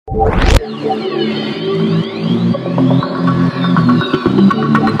Thank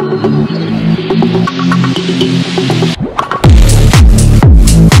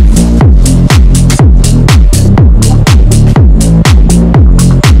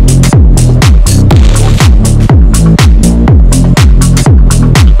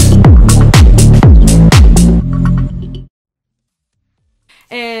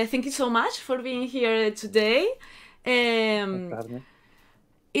you so much for being here today. Thanks for having me.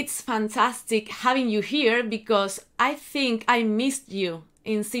 It's fantastic having you here because I think I missed you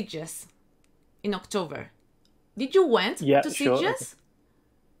in Sitges in October. Did you went to Sitges? Sure.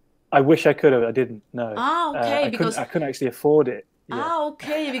 I wish I could have. I didn't. No. Ah, okay. I couldn't actually afford it. Yeah. Ah,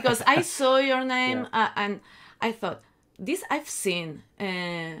 okay. Because I saw your name and I thought this I've seen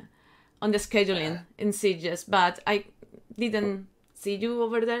on the scheduling in Sitges, but I didn't see you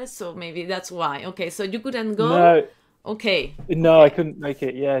over there, so maybe that's why. Okay, so you couldn't go. No. Okay. No, I couldn't make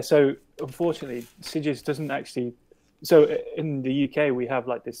it. Yeah. So unfortunately, Sitges doesn't actually. So in the UK, we have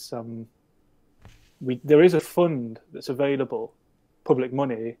like this. There is a fund that's available, public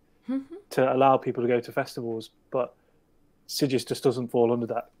money, to allow people to go to festivals, but Sitges just doesn't fall under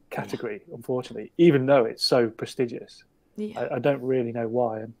that category, unfortunately. Even though it's so prestigious, I don't really know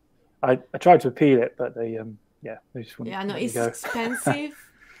why. And I tried to appeal it, but they just wouldn't. Yeah, no, it's expensive.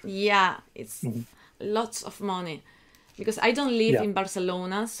 Yeah, it's lots of money. Because I don't live in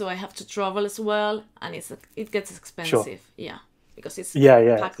Barcelona, so I have to travel as well, and it gets expensive. Sure. Yeah, because it's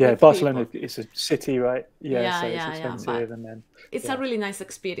Barcelona is a city, right? So it's expensive, and then it's a really nice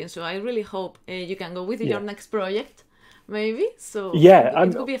experience. So I really hope you can go with your next project, maybe. So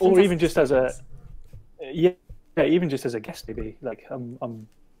it could be a fantastic or even just as a even just as a guest, maybe. Like I'm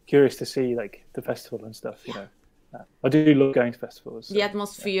curious to see like the festival and stuff. You know, I do love going to festivals. So, the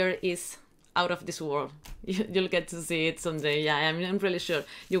atmosphere is out of this world. You'll get to see it someday. Yeah, I'm really sure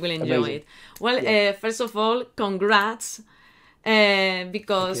you will enjoy it. Well, first of all, congrats,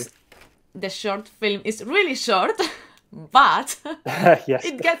 because the short film is really short, but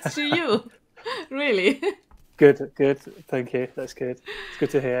it gets to you, really. Good. Thank you. That's good. It's good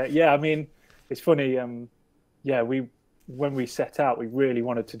to hear. Yeah, I mean, it's funny. When we set out, we really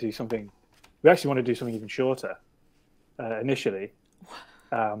wanted to do something. We actually wanted to do something even shorter initially.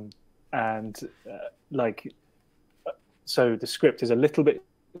 So the script is a little bit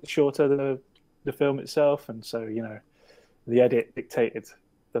shorter than the film itself, and so the edit dictated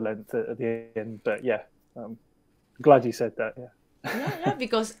the length at the end. But glad you said that. Yeah,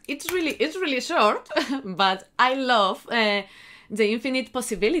 because it's really short, but I love the infinite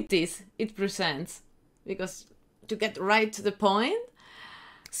possibilities it presents, because to get right to the point.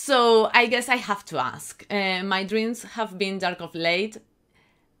 So I guess I have to ask. My dreams have been dark of late.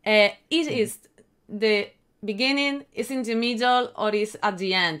 It is the beginning, is in the middle, or is at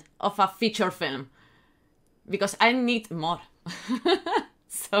the end of a feature film? Because I need more.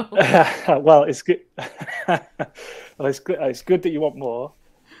 So well, it's good. Well, it's good that you want more,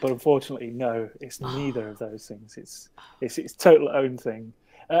 but unfortunately, no, it's neither of those things. It's its total own thing.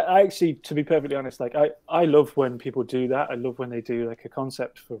 I actually, to be perfectly honest, like I love when people do that. I love when they do like a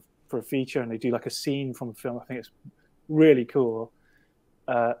concept for a feature and they do like a scene from a film. I think it's really cool.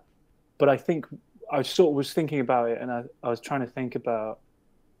 But I think I sort of was thinking about it, and I was trying to think about.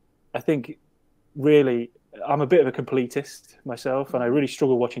 I think really I'm a bit of a completist myself, and I really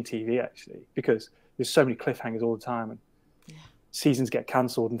struggle watching TV actually, because there's so many cliffhangers all the time, and seasons get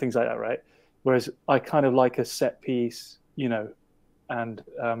cancelled and things like that, right? Whereas I kind of like a set piece, and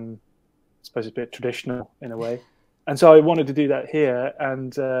I suppose it's a bit traditional in a way. And so I wanted to do that here,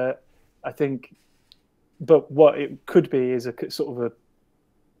 and I think, but what it could be is a sort of a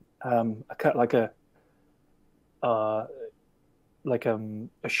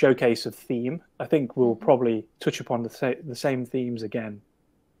showcase of theme. I think we'll probably touch upon the same themes again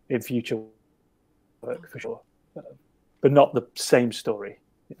in future work for sure, but not the same story.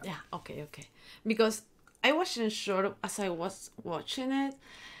 Yeah. Okay. Because I wasn't sure as I was watching it.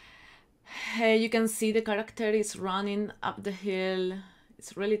 You can see the character is running up the hill.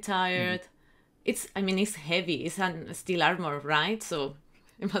 It's really tired. It's heavy. It's a steel armor, right? So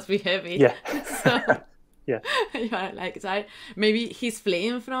it must be heavy. Yeah. So, yeah. Yeah, like that. Maybe he's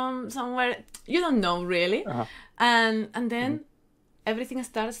fleeing from somewhere. You don't know really. And then everything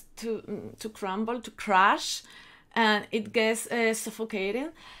starts to crumble, to crash, and it gets suffocating.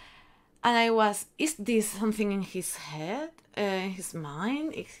 And I was, is this something in his head, his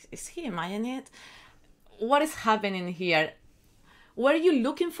mind? Is he imagining it? What is happening here? Were you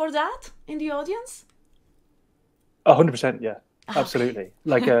looking for that in the audience? 100%, yeah, absolutely.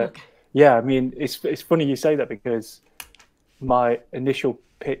 Like, yeah, I mean, it's funny you say that, because my initial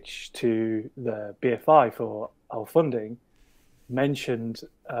pitch to the BFI for our funding mentioned,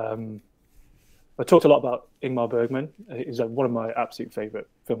 I talked a lot about Ingmar Bergman. He's one of my absolute favorite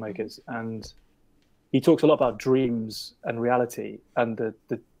filmmakers, and he talks a lot about dreams and reality, and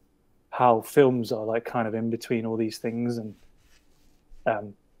how films are like kind of in between all these things, and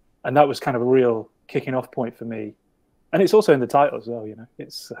that was kind of a real kicking off point for me. And it's also in the title as well, you know.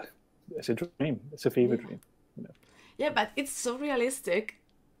 It's a dream. It's a fever dream. You know? Yeah, but it's so realistic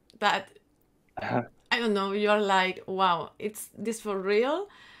that I don't know. You're like, wow, it's this for real.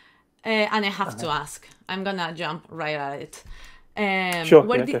 And I have to ask. I'm gonna jump right at it. Sure.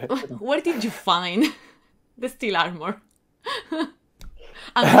 Where did you find the steel armor?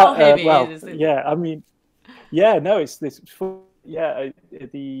 And how heavy is it? Yeah, I mean, yeah, no, it's this. Yeah,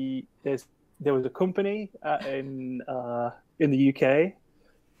 there was a company in the UK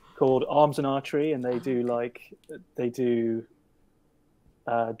called Arms and Archery, and they do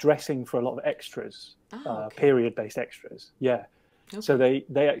dressing for a lot of extras, period-based extras. Yeah. Okay. So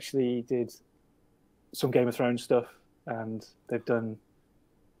they actually did some Game of Thrones stuff, and they've done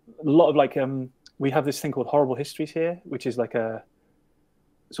a lot of like we have this thing called Horrible Histories here, which is like a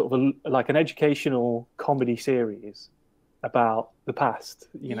sort of like an educational comedy series about the past,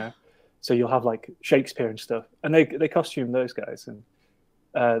 you know. So you'll have like Shakespeare and stuff, and they costume those guys, and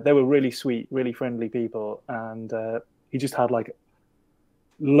they were really sweet, really friendly people, and he just had like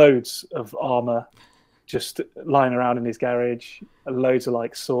loads of armor just lying around in his garage, loads of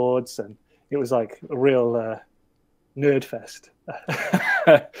like swords, and it was like a real nerd fest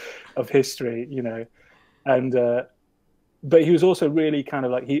of history, you know. And but he was also really kind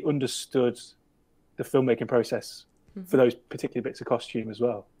of like, he understood the filmmaking process for those particular bits of costume as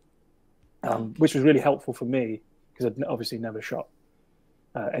well, which was really helpful for me because I'd obviously never shot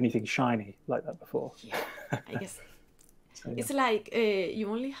anything shiny like that before. Yeah, I guess. So, yeah. It's like you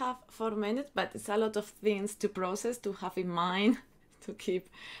only have 4 minutes, but it's a lot of things to process, to have in mind, to keep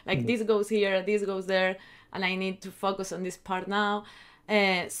like this goes here, this goes there, and I need to focus on this part now.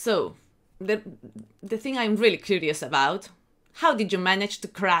 So the thing I'm really curious about, how did you manage to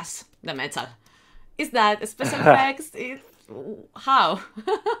crash the metal? Is that special effects? How?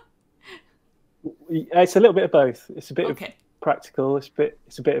 It's a little bit of both. It's a bit of practical. It's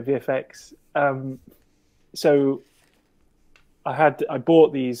a bit of VFX. So I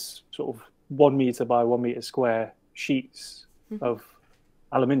bought these sort of 1 meter by 1 meter square sheets of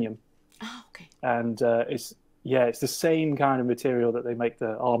aluminium. Oh, okay. And it's the same kind of material that they make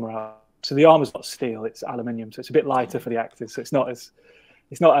the armor out. So the armor's not steel; it's aluminium. So it's a bit lighter for the actors. So it's not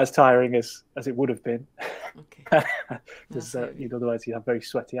as tiring as it would have been. Okay. Because otherwise you have very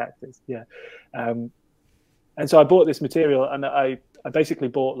sweaty actors. Yeah. And so I bought this material, and I basically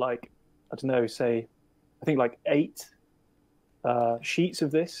bought like, I don't know, say, I think like 8 sheets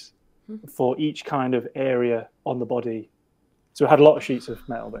of this for each kind of area on the body. So I had a lot of sheets of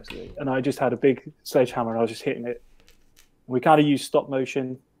metal basically, and I just had a big sledgehammer and I was just hitting it. And we kind of used stop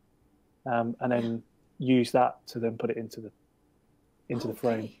motion, and then use that to then put it into the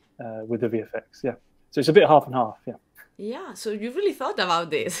frame with the VFX. Yeah, so it's a bit half and half. Yeah. Yeah, so you really thought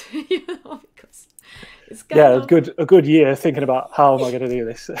about this, you know, because it's kind of... a good year thinking about how am I going to do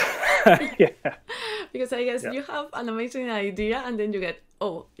this. Yeah. Because I guess you have an amazing idea, and then you get,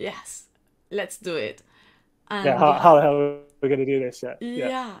 oh yes, let's do it. And how the hell are we going to do this?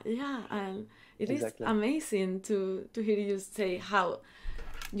 Yeah, and it is amazing to hear you say how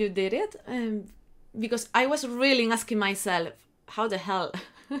you did it, because I was really asking myself, how the hell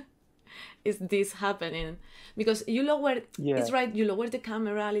is this happening? Because you lower, it's right, you lower the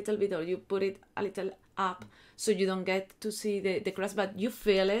camera a little bit, or you put it a little up so you don't get to see the crash, but you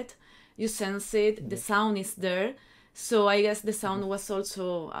feel it, you sense it, the sound is there. So I guess the sound was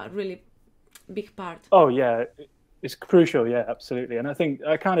also a really big part. Oh yeah, it's crucial. Yeah, absolutely. And I think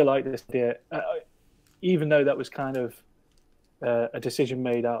I kind of like this idea, even though that was kind of a decision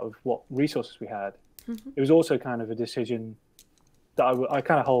made out of what resources we had. It was also kind of a decision that I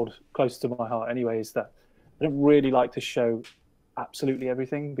kind of hold close to my heart anyway, is that I don't really like to show absolutely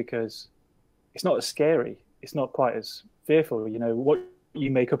everything, because it's not as scary. It's not quite as fearful. You know, what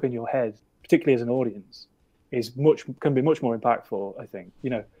you make up in your head, particularly as an audience, can be much more impactful, I think. You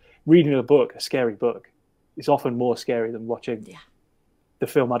know, reading a book, a scary book, is often more scary than watching the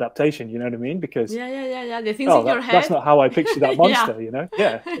film adaptation, you know what I mean? Because the things in your head, that's not how I picture that monster. You know,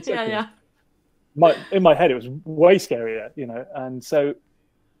 exactly. In my head it was way scarier, you know. And so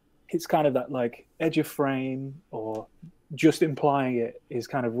it's kind of that like edge of frame, or just implying it, is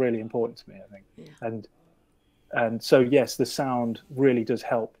kind of really important to me, I think. And so yes, the sound really does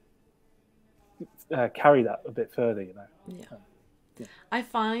help carry that a bit further, you know. I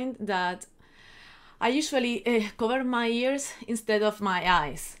find that I usually cover my ears instead of my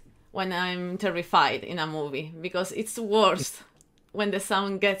eyes when I'm terrified in a movie, because it's worse when the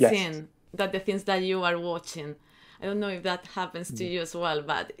sound gets in than the things that you are watching. I don't know if that happens to you as well,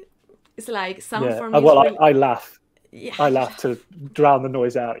 but it's like sound for me. Well, really... I laugh. Yeah. I laugh to drown the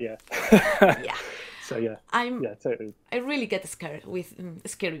noise out. Yeah. Yeah. So yeah. Totally. I really get scared with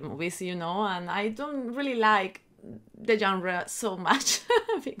scary movies, you know, and I don't really like the genre so much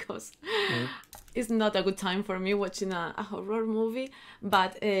because it's not a good time for me watching a horror movie.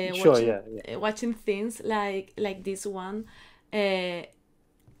 But watching things like this one, I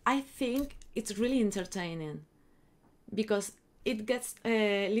think it's really entertaining because it gets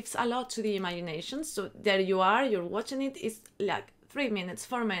leaves a lot to the imagination. So there you are, you're watching it. It's like 3 minutes,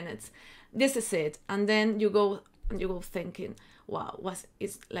 4 minutes. This is it, and then you go thinking, wow,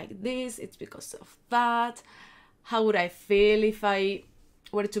 it's like this? It's because of that. How would I feel if I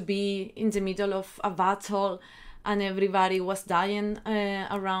were to be in the middle of a battle and everybody was dying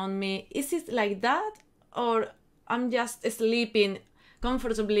around me? Is it like that, or I'm just sleeping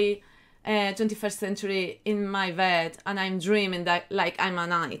comfortably 21st century in my bed and I'm dreaming that like I'm a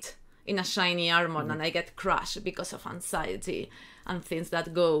knight in a shiny armor and I get crushed because of anxiety and things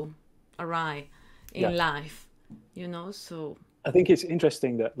that go awry in life, you know? So I think it's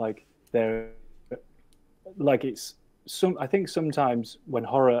interesting that like I think sometimes when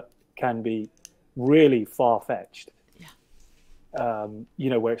horror can be really far-fetched, you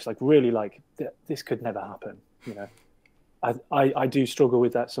know, where it's like really like this could never happen, you know. I do struggle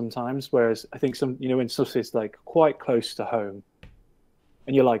with that sometimes, whereas I think some, you know, when stuff is like quite close to home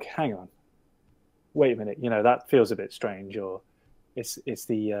and you're like, hang on, wait a minute, you know, that feels a bit strange, or it's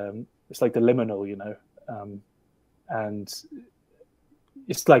like the liminal, you know, and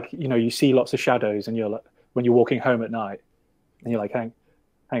it's like, you know, you see lots of shadows and you're like, when you're walking home at night and you're like, hang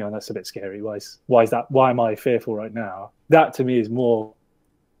on, that's a bit scary. Why is that? Why am I fearful right now? That to me is more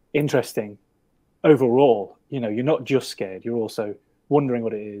interesting overall. You know, you're not just scared, you're also wondering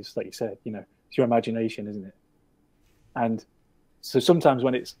what it is, like you said, you know, it's your imagination, isn't it? And so sometimes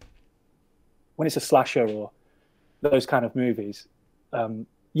when it's a slasher or those kind of movies,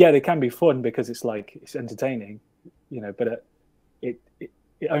 they can be fun because it's like, it's entertaining, you know, but it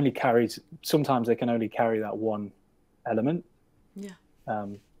only carries, sometimes they can only carry that one element. Yeah.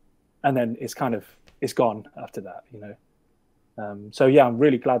 And then it's gone after that, you know. So yeah, I'm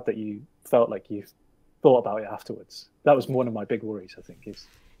really glad that you felt like you thought about it afterwards. That was one of my big worries, I think, is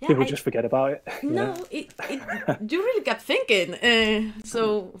people just forget about it. No, you really kept thinking.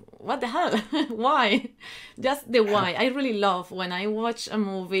 So what the hell? Why? Just the why. I really love when I watch a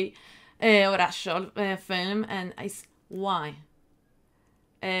movie or a short film and why?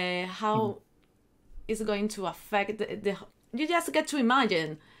 How is going to affect the you just get to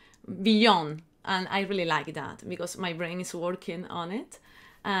imagine beyond, and I really like that because my brain is working on it,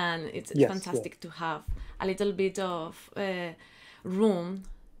 and it's fantastic to have a little bit of room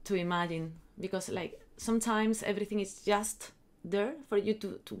to imagine, because like sometimes everything is just there for you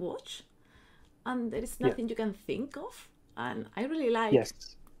to watch and there is nothing you can think of, and I really like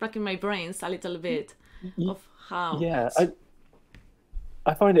racking my brains a little bit of how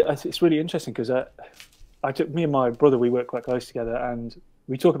I find it's really interesting because me and my brother, we work quite close together and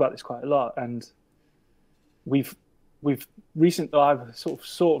we talk about this quite a lot, and I've sort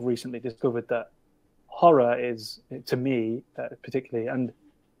of recently discovered that horror is, to me particularly, and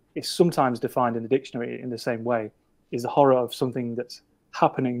it's sometimes defined in the dictionary in the same way, is the horror of something that's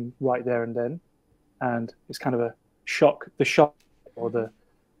happening right there and then, and it's kind of the shock or the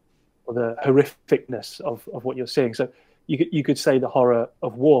horrificness of what you're seeing. So you could say the horror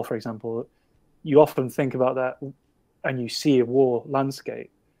of war, for example. You often think about that and you see a war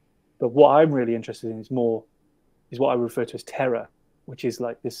landscape, but what I'm really interested in is what I refer to as terror, which is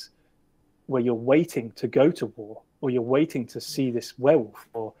like this, where you're waiting to go to war, or you're waiting to see this werewolf,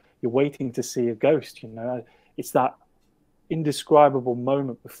 or you're waiting to see a ghost, you know. It's that indescribable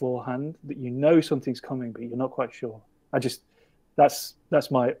moment beforehand that you know something's coming, but you're not quite sure. That's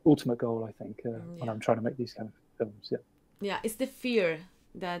my ultimate goal, I think, when I'm trying to make these kind of films. Yeah, it's the fear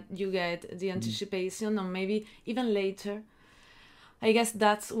that you get, the anticipation, or maybe even later. I guess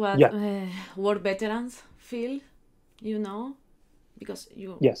that's what war veterans feel, you know, because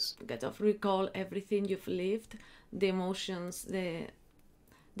you get to recall everything you've lived, the emotions, the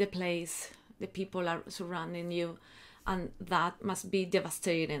place, the people are surrounding you, and that must be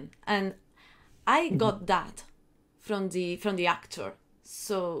devastating. And I got that from the actor.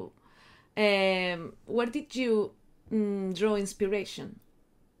 So where did you draw inspiration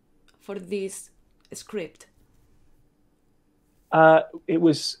for this script?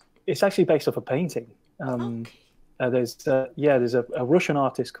 It's actually based off a painting. There's a Russian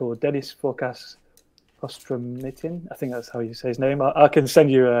artist called Denis Fokas Kostromytin. I think that's how you say his name. I can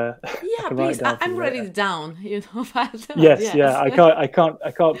send you a. Yeah, please. I'm writing it down. You know. Yes, yeah. I can't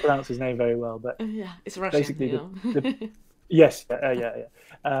pronounce his name very well, but yeah, it's Russian. Basically, yes,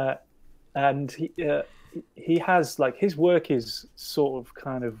 yeah. And he has like his work is sort of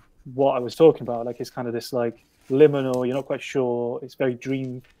kind of what I was talking about. Like it's kind of this like liminal. You're not quite sure. It's very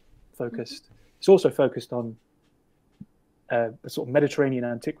dream focused. It's also focused on sort of Mediterranean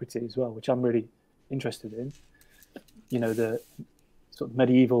antiquity as well, which I'm really interested in. You know, the sort of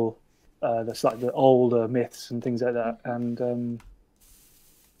medieval, the older myths and things like that. And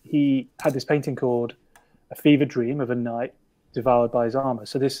he had this painting called "A Fever Dream of a Knight Devoured by His Armor."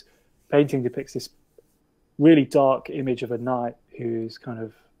 So this painting depicts this really dark image of a knight who's kind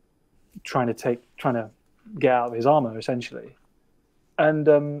of trying to get out of his armor, essentially. And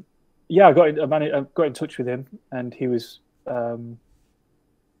I got in touch with him, and he was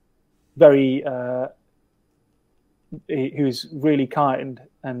he was really kind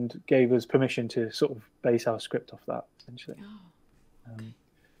and gave us permission to sort of base our script off that, essentially.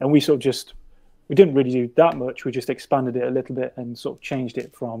 And we sort of we didn't really do that much. We just expanded it a little bit and sort of changed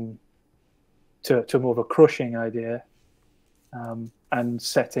it to more of a crushing idea, and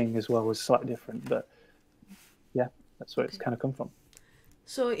setting as well was slightly different. But yeah, that's where it's kind of come from.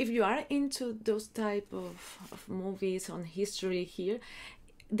 So if you are into those type of movies on history here,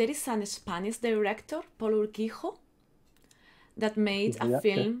 there is a Spanish director, Paul Urquijo, that made a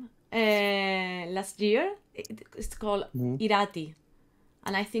film last year. It's called Irati,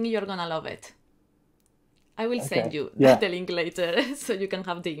 and I think you're gonna love it. I will send you the link later so you can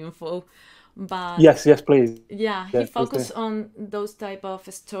have the info. But yes, please. Yeah, he focused on those type of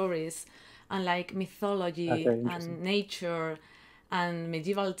stories and like mythology and nature and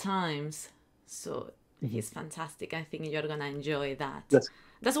medieval times. So he's fantastic. I think you're gonna enjoy that.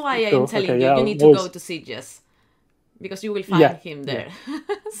 That's why I am telling you, you need to go to Sitges, because you will find him there.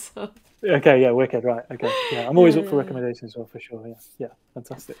 So. Okay, yeah, wicked, right. Okay, yeah, I'm always up for recommendations, for sure. Yeah,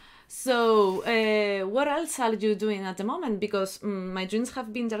 fantastic. So, what else are you doing at the moment? Because my dreams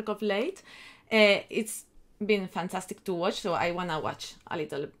have been dark of late. It's been fantastic to watch, so I wanna watch a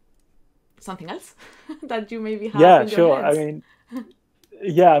little something else that you maybe have. Yeah, in your sure. heads.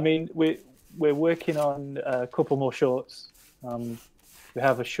 I mean, we're working on a couple more shorts. We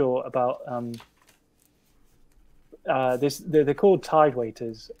have a short about they're called tide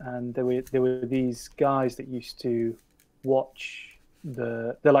waiters, and there were these guys that used to watch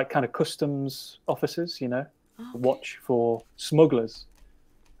they're like kind of customs officers, you know, watch for smugglers.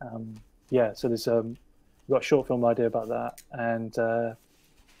 So there's we've got a short film idea about that, and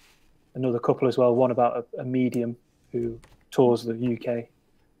another couple as well. One about a medium who tours the UK.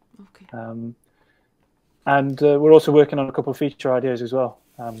 Okay. And we're also working on a couple of feature ideas as well.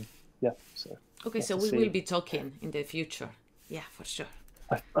 So. Okay, so we will be talking in the future. Yeah, for sure.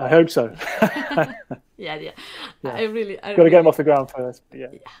 I hope so. Yeah. I really got to get them off the ground first. But yeah,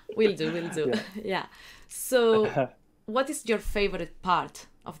 we'll do. Yeah. So, what is your favorite part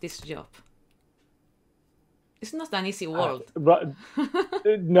of this job? It's not an easy world.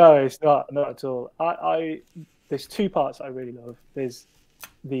 No, it's not at all. There's two parts I really love. There's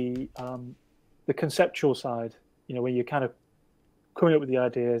the conceptual side, you know, when you're kind of coming up with the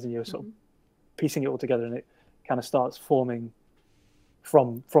ideas and you're sort of piecing it all together, and it kind of starts forming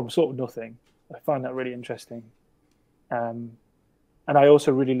from sort of nothing. I find that really interesting. And I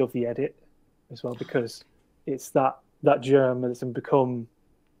also really love the edit as well, because it's that germ that's become,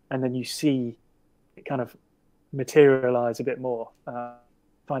 and then you see it kind of materialize a bit more. I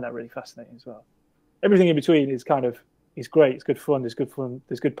find that really fascinating as well. Everything in between is great. It's good fun. There's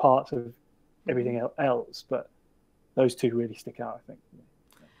good parts of everything else, but those two really stick out, I think.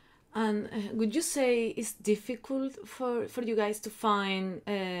 And would you say it's difficult for you guys to find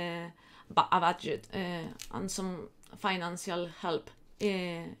a budget and some financial help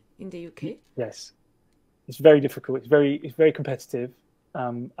in the UK? Yes, it's very difficult. It's very competitive,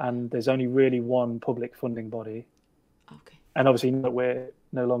 and there's only really one public funding body. Okay. And obviously, we're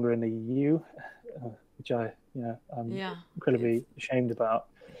no longer in the EU, which I'm incredibly ashamed about.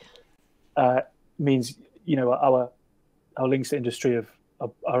 Means our links to industry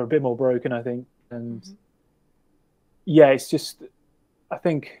are a bit more broken, I think, and I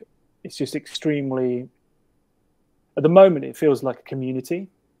think it's just extremely. At the moment, it feels like a community,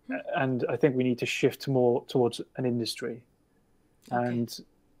 and I think we need to shift more towards an industry, and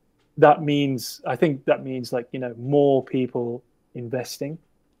that means more people investing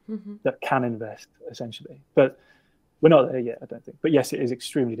that can invest, essentially. But we're not there yet, I don't think. But yes, it is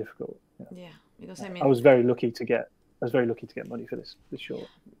extremely difficult. Yeah, because I mean, I was very lucky to get money for this short.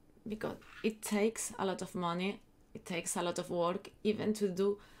 Because it takes a lot of money, it takes a lot of work, even to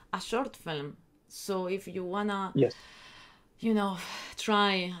do a short film. So if you wanna, Yes. you know,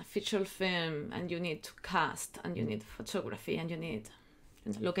 try a feature film, and you need to cast, and you need photography, and you need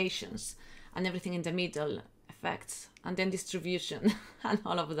locations, and everything in the middle, effects, and then distribution, and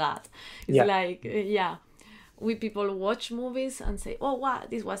all of that. It's like, we people watch movies and say, oh wow,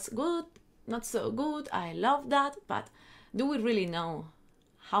 this was good, not so good, I love that, but do we really know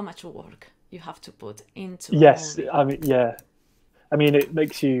how much work you have to put into a movie? I mean, yeah. I mean,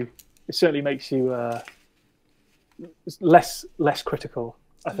 it certainly makes you less critical,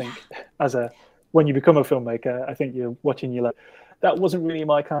 I think, when you become a filmmaker. I think you're watching, you're like, that wasn't really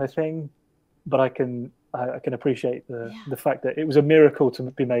my kind of thing, but I can appreciate the fact that it was a miracle to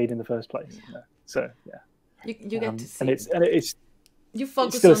be made in the first place. You know? So you get to see, and it's you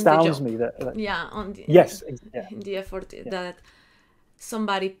focus it still on astounds the job. me that on the, the effort that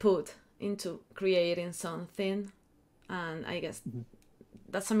somebody put into creating something, and I guess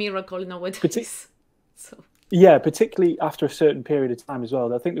that's a miracle nowadays. So yeah, particularly after a certain period of time as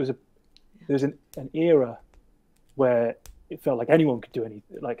well. I think there was an era where it felt like anyone could do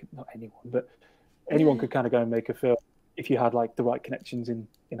anything, like not anyone, but anyone could kind of go and make a film if you had like the right connections in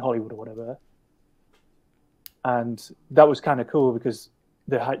Hollywood or whatever. And that was kind of cool because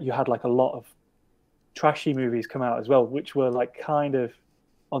you had like a lot of trashy movies come out as well, which were like kind of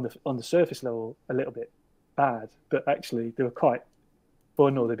on the surface level a little bit bad, but actually they were quite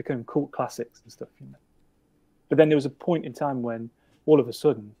fun, or they became cult classics and stuff, you know. But then there was a point in time when all of a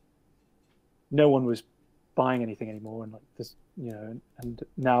sudden no one was buying anything anymore, and like this, you know, and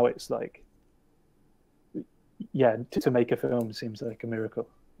now it's like, yeah, to make a film seems like a miracle,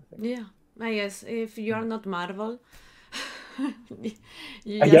 I think. Yeah, I guess if you are not Marvel,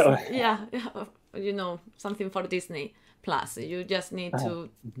 you just, you know, something for Disney Plus, you just need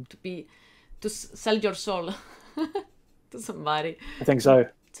to sell your soul to somebody. I think so.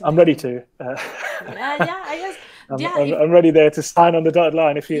 I'm ready to. I guess. I'm ready there to sign on the dotted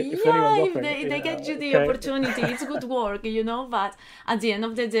line if anyone's offering. If they get you the opportunity, it's good work, you know. But at the end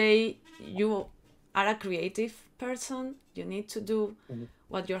of the day, you are a creative person. You need to do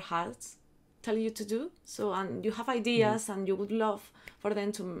what your hearts tell you to do. So, and you have ideas, and you would love for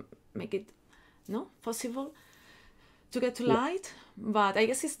them to make it, possible to get to light. But I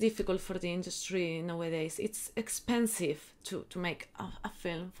guess it's difficult for the industry nowadays. It's expensive to make a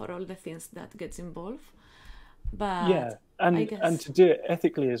film for all the things that gets involved. But and to do it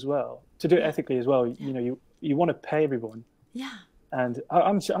ethically as well. You know, you want to pay everyone. Yeah. And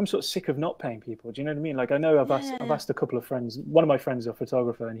I'm sort of sick of not paying people. Do you know what I mean? Like, I know I've asked a couple of friends. One of my friends is a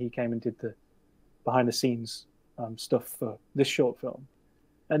photographer, and he came and did the behind the scenes stuff for this short film,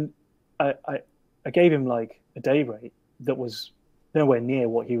 and I gave him like a day rate that was nowhere near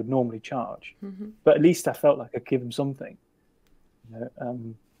what he would normally charge, but at least I felt like I could give him something. You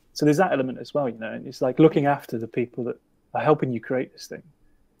know? So there's that element as well, you know. And it's like looking after the people that are helping you create this thing,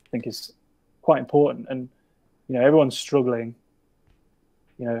 I think is quite important. And you know, everyone's struggling.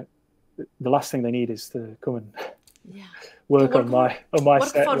 You know, the last thing they need is to come and work on my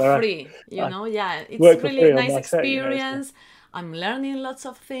set. Work for free, you know. Yeah, it's really nice experience. Set, I'm learning lots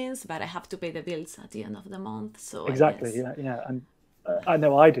of things, but I have to pay the bills at the end of the month. So exactly, yeah, and I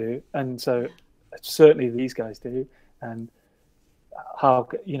know I do, and so certainly these guys do, and how,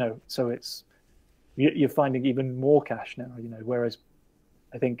 you know, so it's you're finding even more cash now, you know, whereas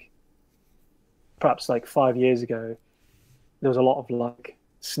I think perhaps like 5 years ago there was a lot of like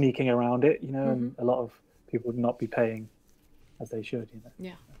sneaking around it, you know, and a lot of people would not be paying as they should, you know.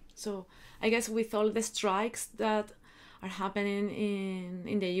 Yeah, so I guess with all the strikes that are happening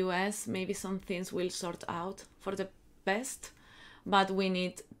in the US, maybe some things will sort out for the best, but we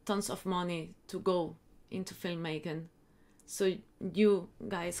need tons of money to go into filmmaking, so you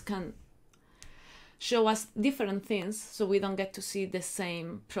guys can show us different things so we don't get to see the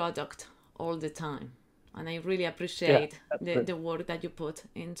same product all the time. And I really appreciate the work that you put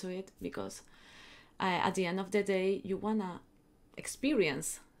into it, because at the end of the day you wanna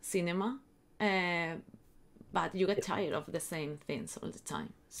experience cinema, but you get tired of the same things all the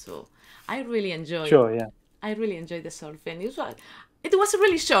time. So I really enjoyed I really enjoyed the short film. It was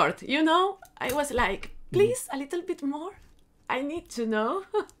really short, you know. I was like, please, a little bit more. I need to know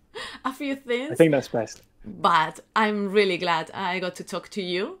a few things. I think that's best. But I'm really glad I got to talk to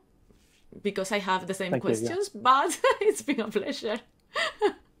you, because I have the same questions, but it's been a pleasure.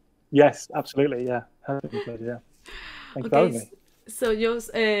 Yes, absolutely, yeah. Thanks for having me. So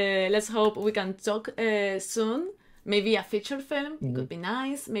just let's hope we can talk soon, maybe a feature film. It could be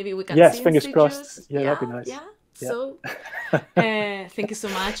nice. Maybe we can Yes, see fingers Sitges. crossed. Yeah, that'd be nice. Yeah. Yeah. So thank you so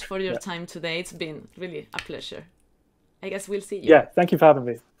much for your time today. It's been really a pleasure. I guess we'll see you. Yeah, thank you for having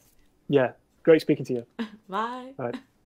me. Yeah, great speaking to you. Bye. All right.